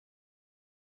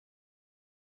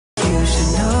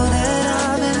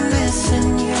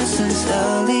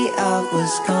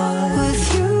gone with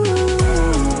you.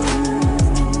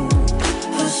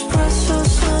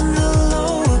 Espressos on the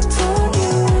low, adore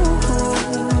you.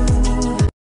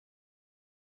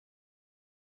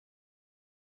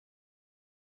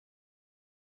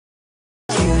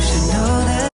 You should know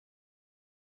that.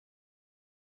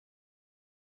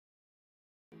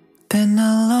 Been a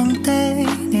long day,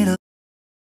 need a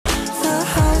the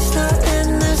highs, the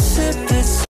end, the sip,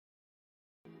 it's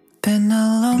been a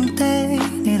long day,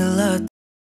 need a lot.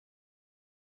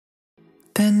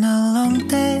 Been a long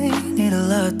day, need a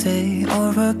latte or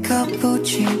a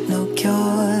cappuccino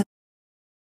cure.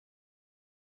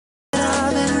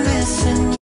 I've been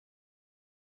missing.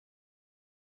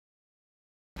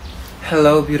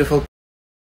 Hello, beautiful.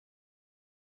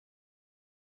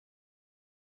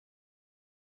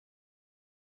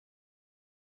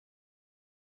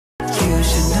 You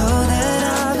should know that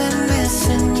I've been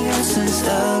missing you since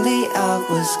early I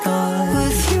was gone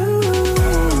with you.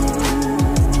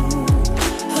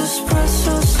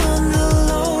 Espressos on the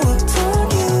low, adore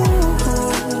you.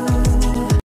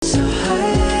 So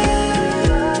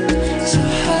high, so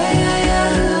high,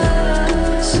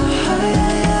 so high.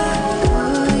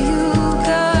 Oh, you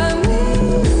got me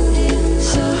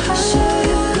so high.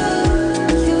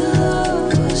 You're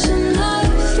losing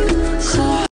life, you so.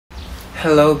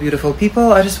 Hello, beautiful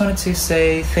people. I just wanted to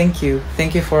say thank you.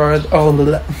 Thank you for all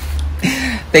the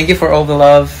thank you for all the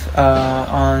love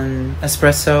on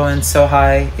Espresso and So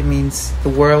High. It means the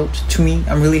world to me.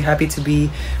 I'm really happy to be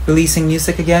releasing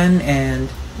music again, and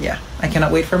yeah, I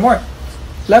cannot wait for more.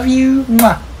 Love you.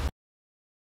 Mwah.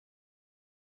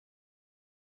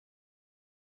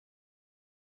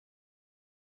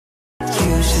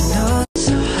 You should know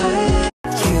so high.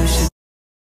 You should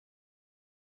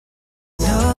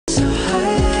know so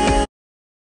high.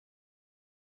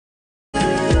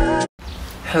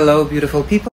 Hello, beautiful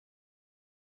people.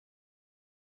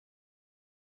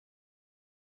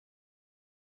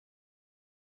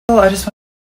 I just